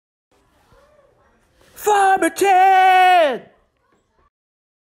Ted!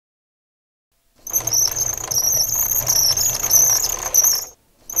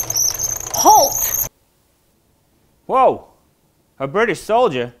 Halt! Whoa! A British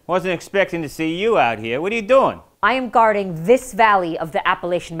soldier? Wasn't expecting to see you out here. What are you doing? I am guarding this valley of the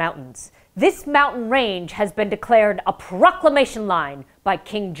Appalachian Mountains. This mountain range has been declared a proclamation line by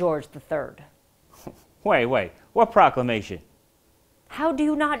King George III. Wait. What proclamation? How do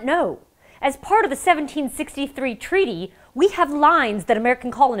you not know? As part of the 1763 treaty, we have lines that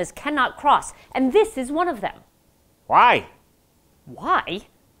American colonists cannot cross, and this is one of them. Why? Why?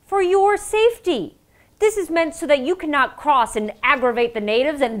 For your safety. This is meant so that you cannot cross and aggravate the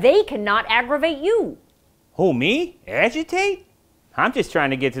natives, and they cannot aggravate you. Who, me? Agitate? I'm just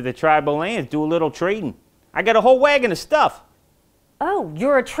trying to get to the tribal lands, do a little trading. I got a whole wagon of stuff. Oh,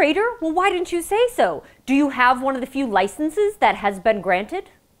 you're a trader? Well, why didn't you say so? Do you have one of the few licenses that has been granted?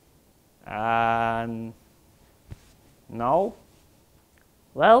 No.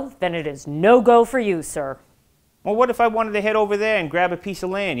 Well, then it is no-go for you, sir. Well, what if I wanted to head over there and grab a piece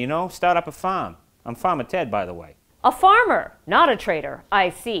of land, you know, start up a farm? I'm Farmer Ted, by the way. A farmer, not a trader, I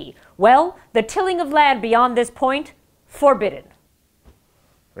see. Well, the tilling of land beyond this point, forbidden.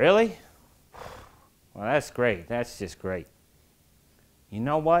 Really? Well, that's great. That's just great. You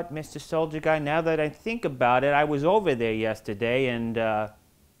know what, Mr. Soldier Guy, now that I think about it, I was over there yesterday and I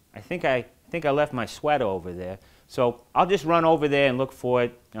think I left my sweater over there. So I'll just run over there and look for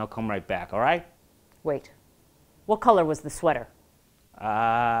it and I'll come right back, all right? Wait, what color was the sweater?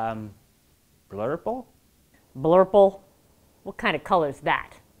 Blurple? Blurple? What kind of color is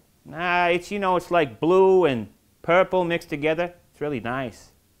that? It's, you know, it's like blue and purple mixed together. It's really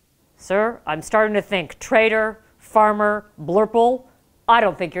nice. Sir, I'm starting to think trader, farmer, blurple. I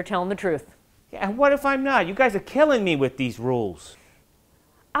don't think you're telling the truth. Yeah, and what if I'm not? You guys are killing me with these rules.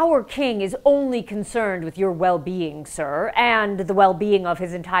 Our king is only concerned with your well-being, sir, and the well-being of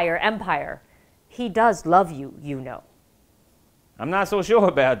his entire empire. He does love you, you know. I'm not so sure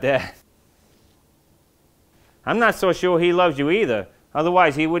about that. I'm not so sure he loves you either.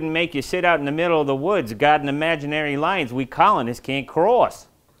 Otherwise, he wouldn't make you sit out in the middle of the woods guarding imaginary lines we colonists can't cross.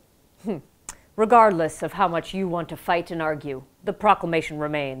 Regardless of how much you want to fight and argue, the proclamation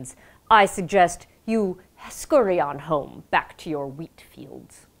remains. I suggest you scurry on home, back to your wheat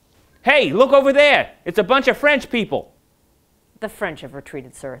fields. Hey, look over there! It's a bunch of French people! The French have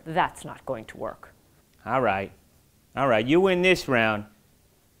retreated, sir. That's not going to work. All right, you win this round.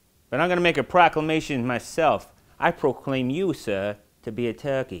 But I'm going to make a proclamation myself. I proclaim you, sir, to be a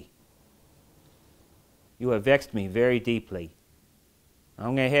turkey. You have vexed me very deeply.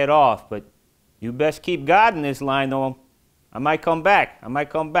 I'm going to head off, but you best keep guarding this line, though. I might come back.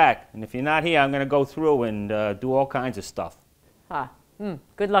 And if you're not here, I'm going to go through and do all kinds of stuff.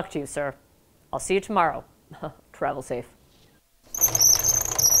 Good luck to you, sir. I'll see you tomorrow. Travel safe.